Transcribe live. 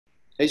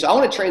Okay, so I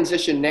want to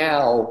transition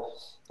now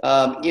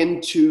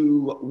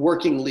into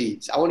working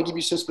leads. I want to give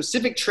you some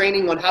specific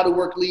training on how to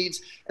work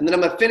leads, and then I'm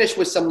going to finish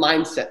with some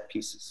mindset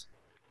pieces.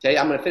 Okay,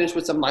 I'm going to finish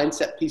with some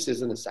mindset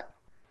pieces in a second.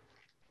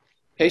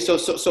 Okay, so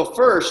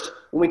first,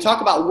 when we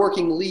talk about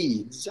working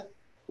leads,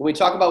 one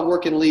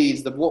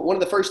of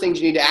the first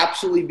things you need to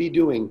absolutely be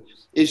doing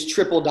is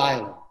triple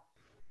dialing.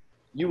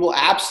 You will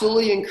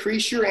absolutely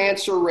increase your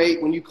answer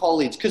rate when you call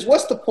leads. Because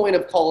what's the point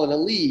of calling a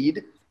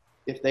lead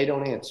if they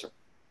don't answer?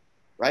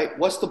 Right?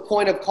 What's the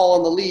point of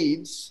calling the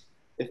leads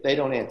if they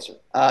don't answer?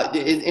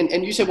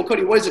 And you say, well,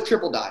 Cody, what is a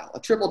triple dial? A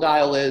triple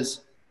dial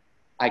is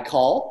I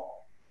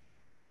call,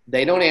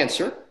 they don't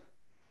answer,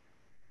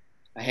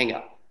 I hang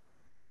up.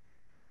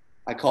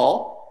 I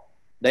call,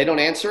 they don't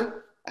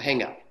answer, I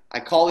hang up.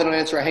 I call, they don't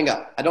answer, I hang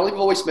up. I don't leave a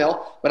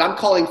voicemail, but I'm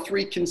calling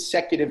 3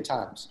 consecutive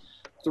times.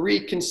 3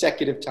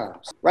 consecutive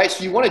times, right?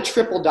 So you want to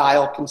triple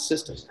dial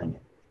consistently,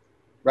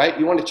 right?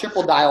 You want to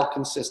triple dial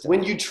consistently.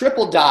 When you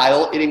triple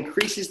dial, it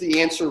increases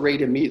the answer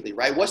rate immediately,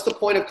 right? What's the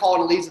point of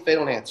calling leads if they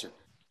don't answer?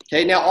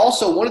 Okay, now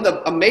also one of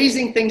the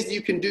amazing things that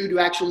you can do to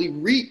actually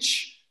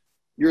reach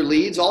your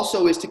leads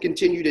also is to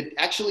continue to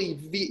actually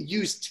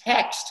use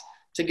text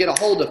to get a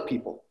hold of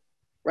people.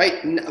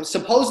 Right?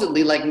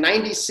 Supposedly like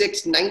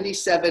 96,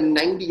 97,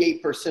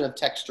 98% of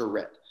texts are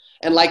read.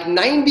 And like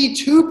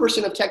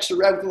 92% of texts are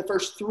read within the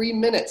first 3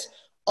 minutes.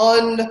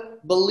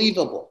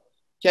 Unbelievable.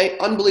 Okay?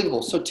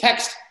 Unbelievable. So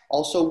text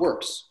also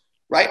works.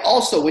 Right?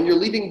 Also, when you're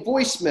leaving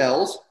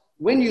voicemails,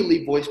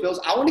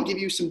 I want to give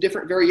you some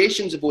different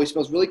variations of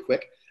voicemails really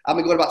quick. I'm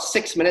going to go about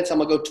 6 minutes. I'm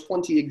going to go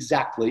 20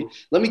 exactly.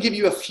 Let me give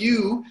you a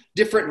few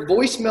different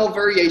voicemail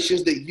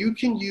variations that you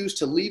can use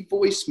to leave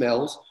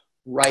voicemails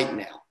right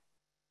now.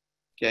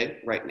 Okay,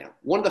 right now.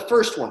 One of the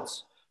first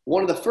ones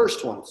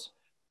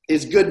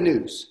is good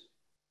news.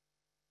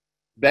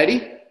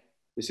 Betty,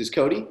 this is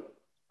Cody.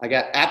 I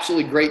got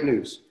absolutely great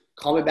news.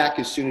 Call me back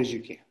as soon as you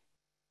can.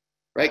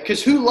 Right?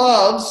 Because who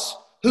loves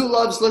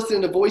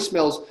listening to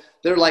voicemails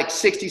that are like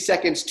 60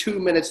 seconds, 2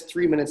 minutes,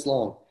 3 minutes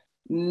long?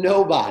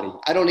 Nobody.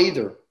 I don't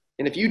either.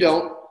 And if you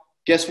don't,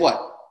 guess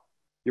what?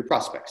 Your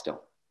prospects don't.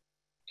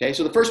 Okay,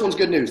 so the first one's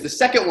good news. The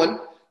second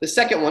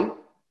one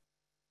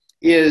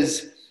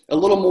is a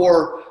little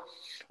more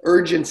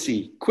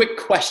urgency. Quick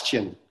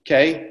question,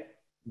 okay?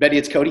 Betty,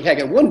 it's Cody. Hey, I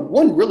got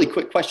one really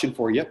quick question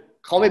for you.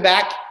 Call me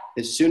back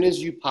as soon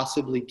as you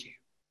possibly can.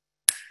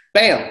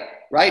 Bam,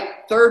 right?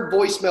 Third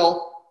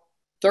voicemail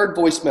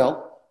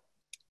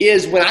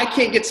is when I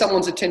can't get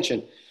someone's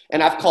attention.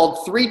 And I've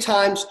called 3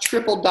 times,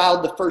 triple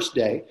dialed the first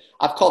day.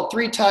 I've called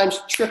 3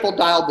 times, triple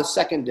dialed the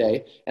second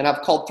day. And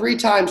I've called 3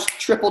 times,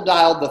 triple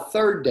dialed the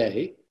third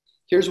day.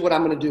 Here's what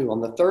I'm going to do. On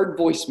the third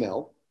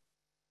voicemail,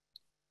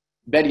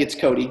 Betty, it's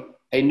Cody.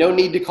 Hey, no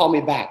need to call me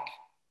back.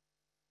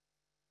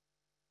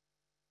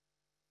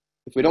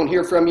 If we don't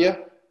hear from you,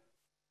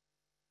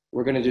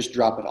 we're going to just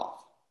drop it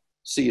off.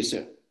 See you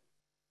soon.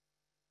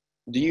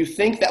 Do you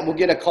think that we'll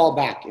get a call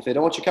back? If they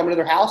don't want you coming to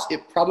their house,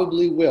 it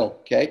probably will,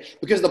 okay?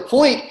 Because the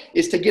point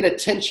is to get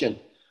attention,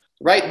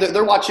 right?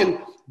 They're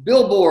watching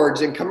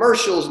billboards and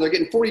commercials, and they're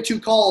getting 42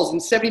 calls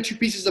and 72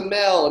 pieces of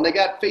mail, and they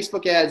got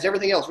Facebook ads,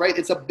 everything else, right?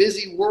 It's a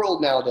busy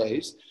world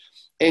nowadays.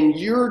 And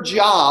your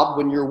job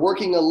when you're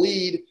working a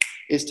lead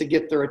is to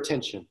get their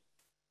attention,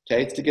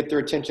 okay? It's to get their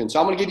attention. So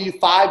I'm going to give you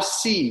 5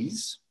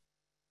 C's.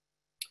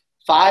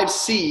 5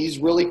 C's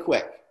really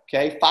quick,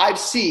 okay? 5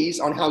 C's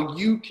on how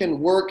you can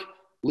work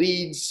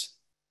leads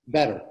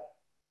better.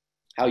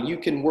 How you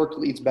can work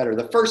leads better.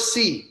 The first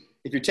C,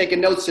 if you're taking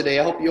notes today,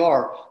 I hope you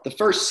are. The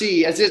first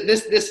C, as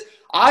this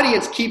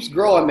audience keeps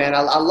growing, man.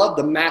 I love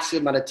the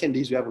massive amount of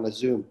attendees we have on the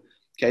Zoom.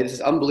 Okay, this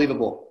is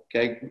unbelievable.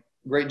 Okay,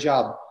 great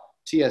job,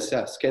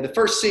 TSS. Okay, the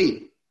first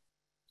C.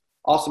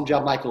 Awesome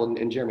job, Michael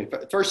and Jeremy.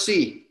 First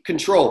C,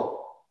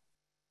 control.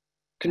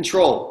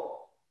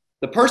 Control.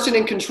 The person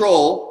in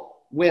control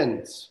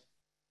wins.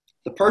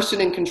 The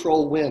person in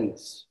control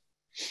wins.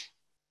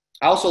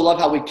 I also love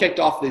how we kicked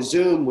off the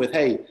Zoom with,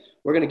 hey,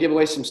 we're going to give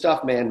away some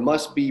stuff, man.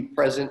 Must be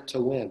present to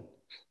win.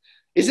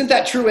 Isn't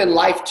that true in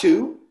life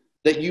too?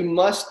 That you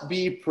must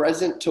be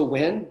present to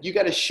win? You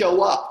got to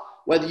show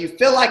up. Whether you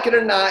feel like it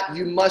or not,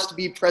 you must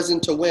be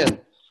present to win.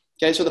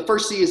 Okay, so the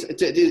first C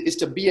is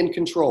to be in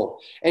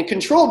control. And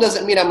control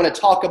doesn't mean I'm going to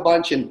talk a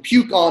bunch and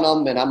puke on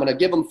them and I'm going to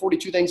give them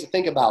 42 things to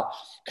think about.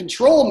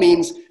 Control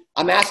means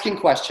I'm asking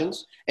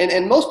questions.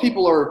 And most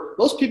people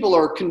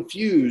are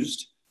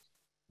confused.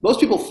 Most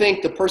people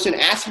think the person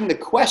asking the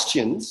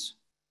questions,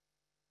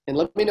 and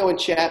let me know in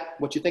chat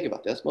what you think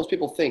about this. Most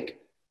people think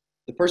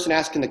the person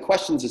asking the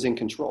questions is in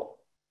control.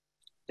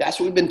 That's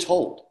what we've been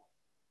told.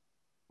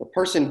 The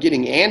person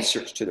getting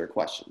answers to their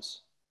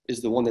questions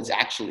is the one that's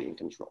actually in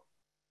control,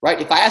 right?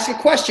 If I ask a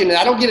question and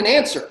I don't get an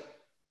answer,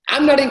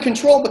 I'm not in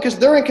control because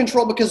they're in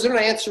control because they're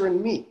not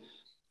answering me,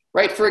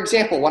 right? For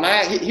example,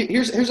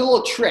 here's a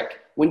little trick.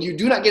 When you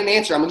do not get an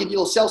answer, I'm gonna give you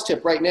a little sales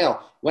tip right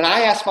now. When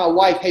I ask my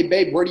wife, hey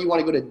babe, where do you want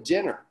to go to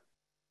dinner?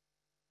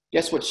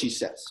 Guess what she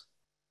says?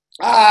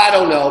 I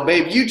don't know,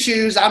 babe, you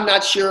choose, I'm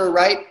not sure,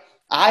 right?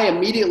 I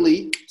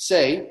immediately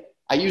say,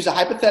 I use a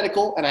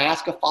hypothetical and I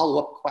ask a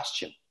follow-up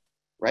question,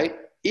 right?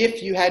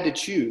 If you had to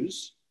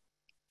choose,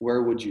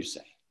 where would you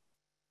say?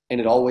 And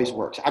it always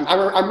works.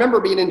 I remember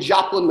being in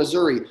Joplin,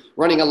 Missouri,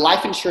 running a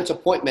life insurance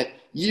appointment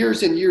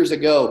years and years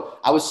ago.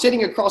 I was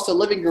sitting across the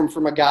living room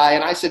from a guy,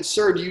 and I said,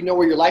 sir, do you know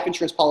where your life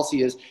insurance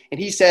policy is? And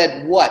he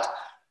said, what?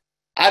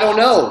 I don't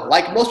know.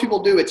 Like most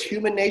people do. It's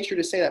human nature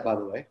to say that, by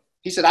the way.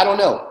 He said, I don't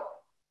know.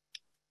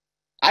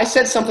 I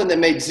said something that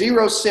made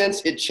zero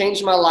sense. It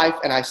changed my life,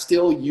 and I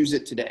still use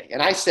it today.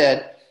 And I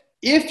said,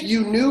 if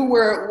you knew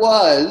where it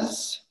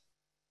was,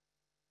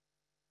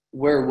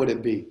 where would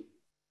it be?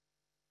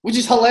 Which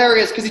is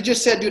hilarious because he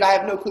just said, dude, I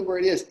have no clue where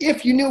it is.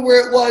 If you knew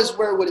where it was,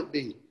 where would it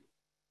be?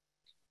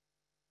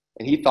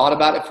 And he thought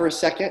about it for a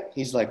second.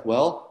 He's like,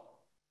 well,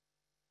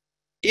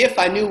 if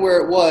I knew where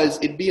it was,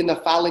 it'd be in the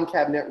filing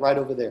cabinet right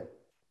over there.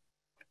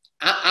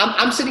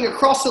 I'm sitting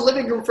across the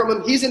living room from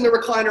him. He's in the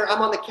recliner.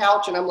 I'm on the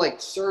couch. And I'm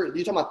like, sir, are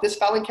you talking about this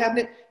filing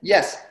cabinet?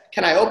 Yes.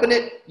 Can I open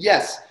it?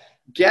 Yes.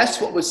 Guess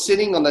what was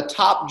sitting on the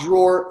top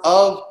drawer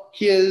of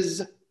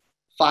his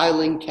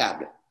filing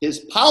cabinet?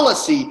 His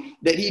policy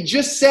that he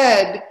just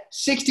said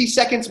 60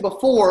 seconds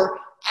before,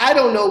 I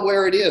don't know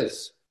where it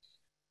is.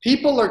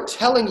 People are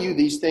telling you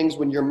these things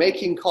when you're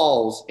making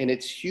calls, and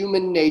it's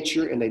human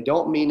nature, and they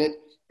don't mean it,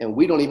 and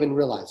we don't even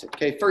realize it.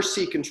 Okay, first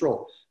C,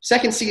 control.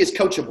 Second C is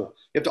coachable.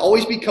 You have to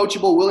always be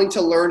coachable, willing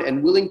to learn,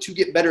 and willing to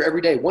get better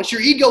every day. Once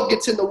your ego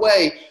gets in the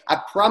way,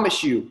 I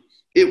promise you,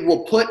 it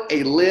will put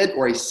a lid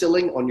or a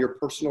ceiling on your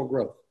personal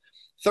growth.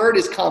 Third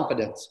is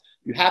confidence.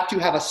 You have to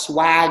have a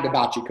swag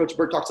about you. Coach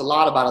Burt talks a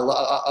lot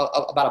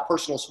about a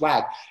personal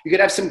swag. You could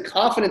have some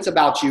confidence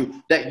about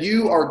you that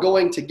you are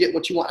going to get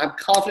what you want. I'm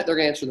confident they're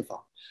going to answer the phone.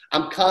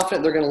 I'm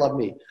confident they're going to love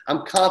me.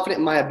 I'm confident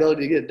in my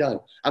ability to get it done.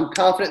 I'm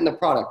confident in the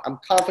product. I'm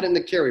confident in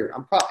the carrier.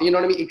 You know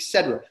what I mean,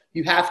 etc.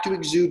 You have to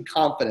exude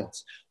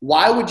confidence.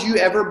 Why would you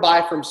ever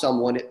buy from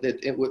someone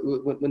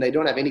when they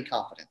don't have any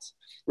confidence?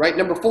 Right?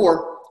 Number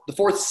four, the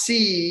fourth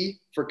C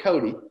for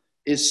Cody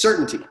is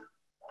certainty.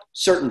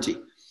 Certainty.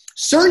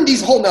 Certainty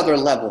is a whole nother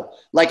level.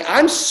 Like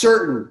I'm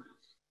certain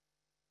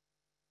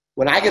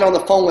when I get on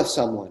the phone with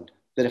someone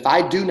that if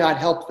I do not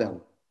help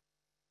them,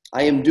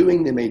 I am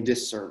doing them a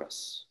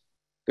disservice.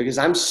 Because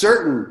I'm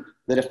certain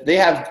that if they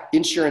have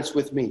insurance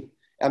with me,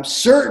 I'm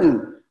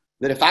certain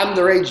that if I'm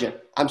their agent,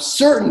 I'm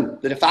certain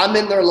that if I'm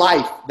in their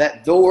life,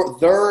 that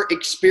their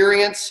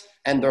experience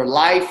and their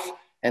life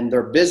and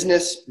their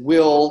business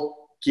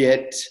will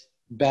get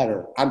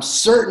better. I'm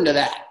certain of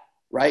that,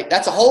 right?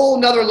 That's a whole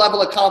nother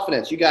level of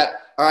confidence. You got,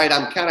 all right,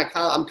 I'm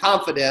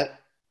confident,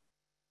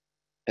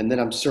 and then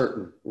I'm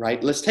certain,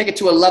 right? Let's take it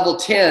to a level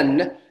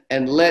 10,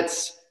 and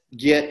let's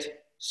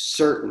get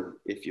certain,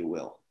 if you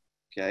will.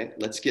 Okay,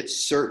 let's get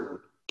certain,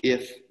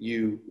 if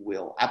you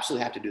will.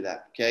 Absolutely have to do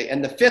that, okay?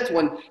 And the fifth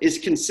one is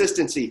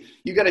consistency.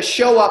 You got to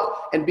show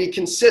up and be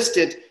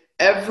consistent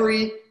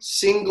every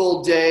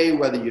single day,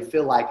 whether you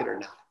feel like it or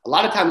not. A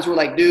lot of times we're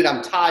like, dude,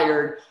 I'm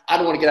tired. I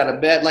don't want to get out of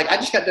bed. Like I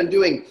just got done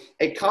doing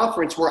a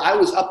conference where I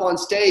was up on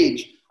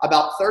stage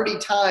about 30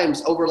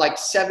 times over like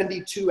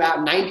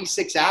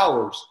 96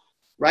 hours,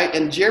 right?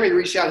 And Jeremy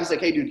reached out. He's like,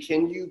 hey, dude,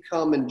 can you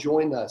come and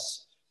join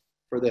us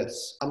for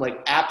this? I'm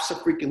like,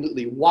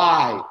 absolutely.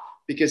 Why?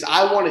 Because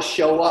I want to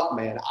show up,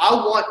 man. I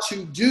want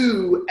to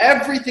do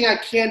everything I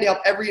can to help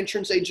every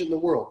insurance agent in the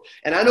world.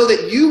 And I know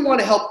that you want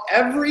to help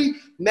every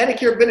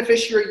Medicare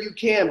beneficiary you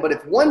can, but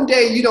if one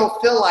day you don't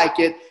feel like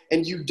it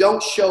and you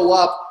don't show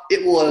up,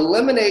 it will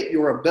eliminate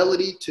your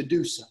ability to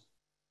do so.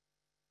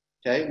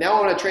 Okay, now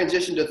I want to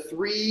transition to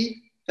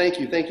three. Thank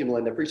you,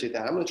 Melinda. Appreciate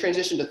that. I'm going to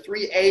transition to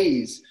 3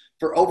 A's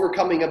for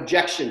overcoming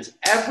objections.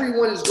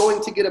 Everyone is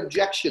going to get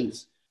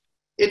objections.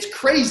 It's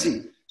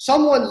crazy.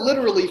 Someone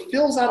literally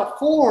fills out a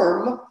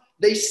form,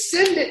 they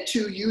send it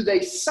to you, they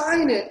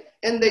sign it,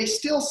 and they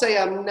still say,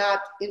 I'm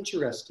not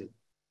interested.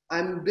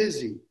 I'm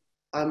busy.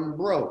 I'm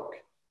broke.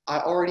 I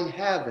already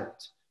have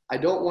it. I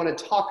don't want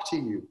to talk to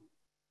you.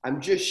 I'm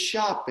just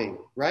shopping,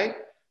 right?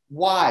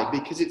 Why?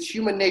 Because it's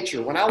human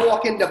nature. When I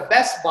walk into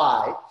Best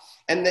Buy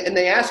and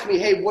they ask me,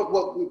 hey,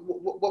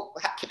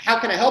 how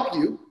can I help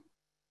you?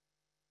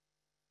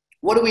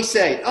 What do we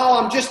say? Oh,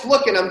 I'm just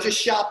looking. I'm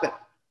just shopping.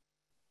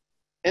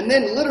 And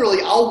then literally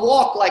I'll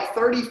walk like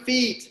 30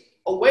 feet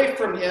away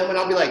from him and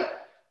I'll be like,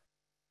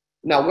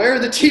 now where are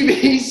the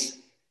TVs?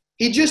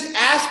 He just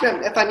asked me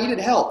if I needed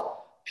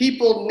help.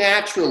 People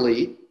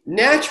naturally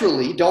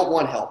don't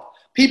want help.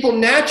 People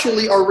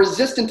naturally are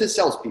resistant to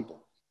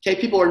salespeople. Okay,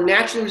 people are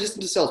naturally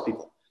resistant to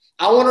salespeople.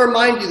 I want to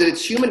remind you that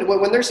it's human.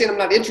 When they're saying I'm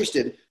not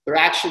interested, they're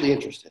actually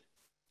interested.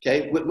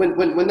 Okay,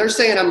 when they're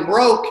saying I'm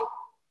broke,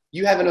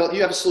 you have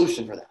a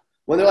solution for that.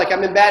 When they're like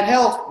I'm in bad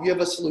health, you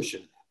have a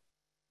solution.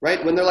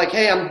 Right? When they're like,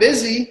 hey, I'm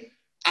busy,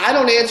 I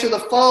don't answer the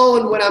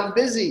phone when I'm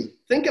busy.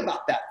 Think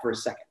about that for a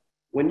second.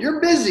 When you're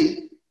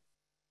busy,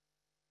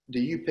 do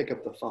you pick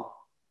up the phone?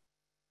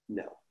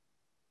 No.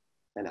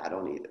 And I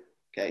don't either.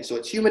 Okay, so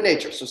it's human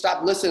nature. So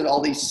stop listening to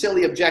all these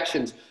silly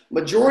objections.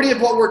 Majority of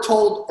what we're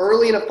told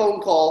early in a phone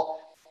call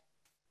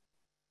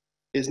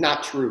is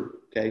not true.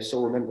 Okay,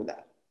 so remember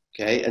that.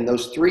 Okay, and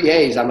those 3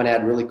 A's I'm going to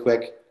add really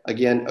quick.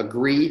 again,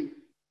 agree,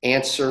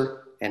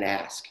 answer, and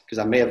ask. Because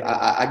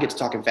I get to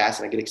talking fast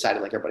and I get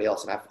excited like everybody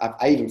else. And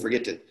I even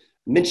forget to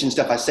mention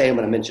stuff I say I'm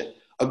going to mention.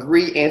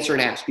 Agree, answer,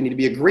 and ask. You need to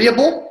be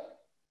agreeable.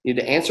 You need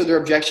to answer their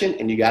objection,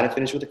 and you got to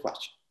finish with a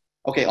question.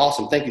 Okay,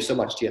 awesome. Thank you so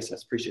much,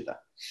 TSS. Appreciate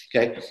that.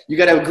 Okay, you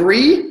got to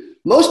agree.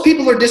 Most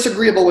people are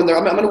disagreeable when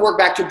I'm going to work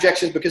back to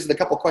objections because of the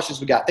couple of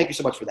questions we got. Thank you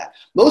so much for that.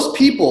 Most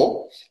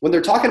people, when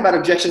they're talking about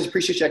objections,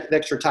 appreciate the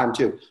extra time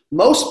too.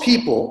 Most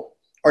people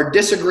are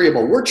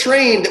disagreeable. We're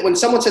trained that when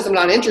someone says I'm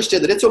not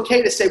interested, that it's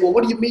okay to say, well,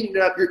 what do you mean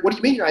you're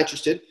not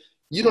interested?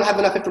 You don't have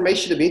enough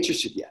information to be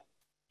interested yet.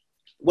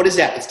 What is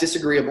that? It's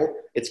disagreeable,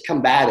 it's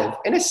combative,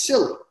 and it's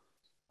silly,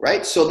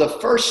 right? So the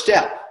first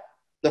step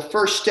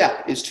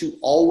is to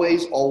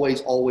always,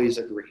 always, always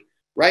agree,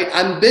 right?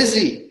 I'm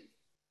busy.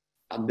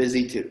 I'm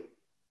busy too.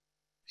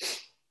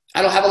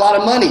 I don't have a lot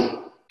of money.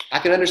 I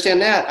can understand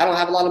that. I don't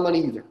have a lot of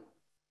money either.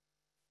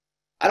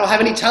 I don't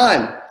have any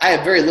time. I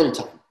have very little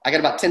time. I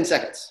got about 10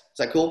 seconds. Is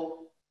that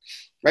cool?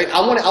 Right? I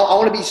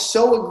want to be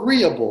so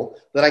agreeable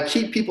that I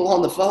keep people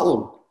on the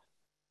phone.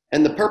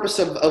 And the purpose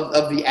of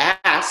the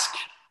ask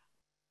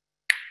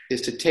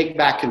is to take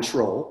back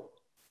control,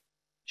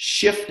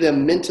 shift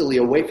them mentally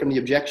away from the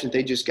objection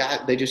they just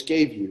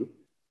gave you,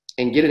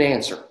 and get an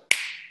answer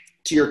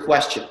to your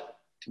question.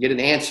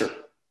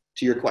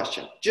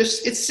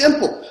 It's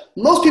simple.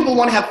 Most people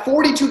want to have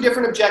 42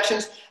 different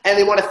objections, and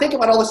they want to think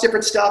about all this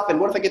different stuff. And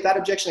what if I get that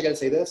objection? I got to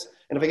say this.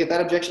 And if I get that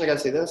objection, I got to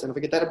say this. And if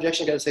I get that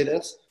objection, I got to say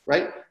this.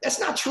 Right? That's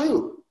not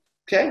true.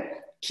 Okay?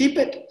 Keep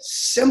it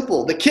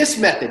simple. The KISS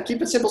method.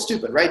 Keep it simple,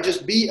 stupid. Right?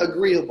 Just be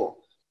agreeable.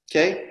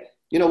 Okay?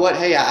 You know what?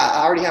 Hey,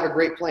 I already have a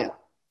great plan.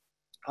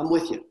 I'm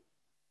with you.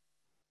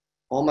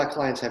 All my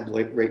clients have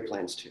great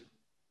plans too.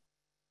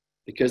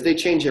 Because they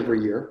change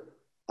every year,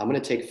 I'm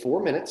going to take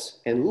 4 minutes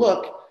and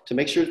look to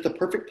make sure it's the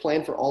perfect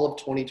plan for all of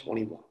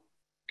 2021.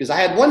 Because I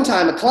had one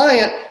time a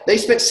client, they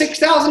spent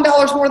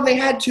 $6,000 more than they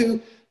had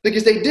to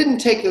because they didn't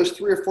take those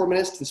 3 or 4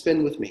 minutes to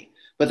spend with me.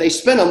 But they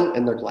spent them,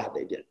 and they're glad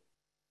they did.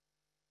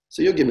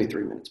 So you'll give me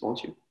 3 minutes,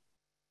 won't you?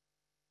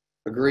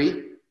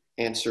 Agree,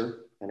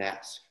 answer, and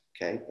ask.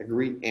 Okay?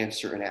 Agree,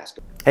 answer, and ask.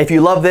 Hey, if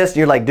you love this and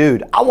you're like,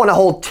 dude, I want a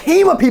whole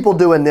team of people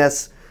doing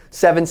this,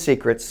 7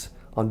 secrets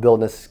on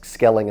building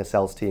scaling a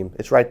sales team.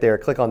 It's right there.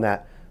 Click on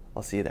that.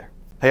 I'll see you there.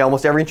 Hey,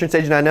 almost every insurance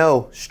agent I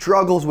know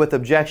struggles with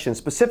objections,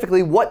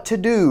 specifically what to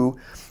do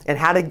and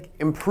how to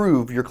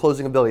improve your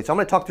closing ability. So I'm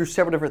going to talk through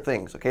several different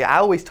things. Okay, I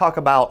always talk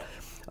about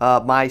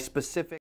my specific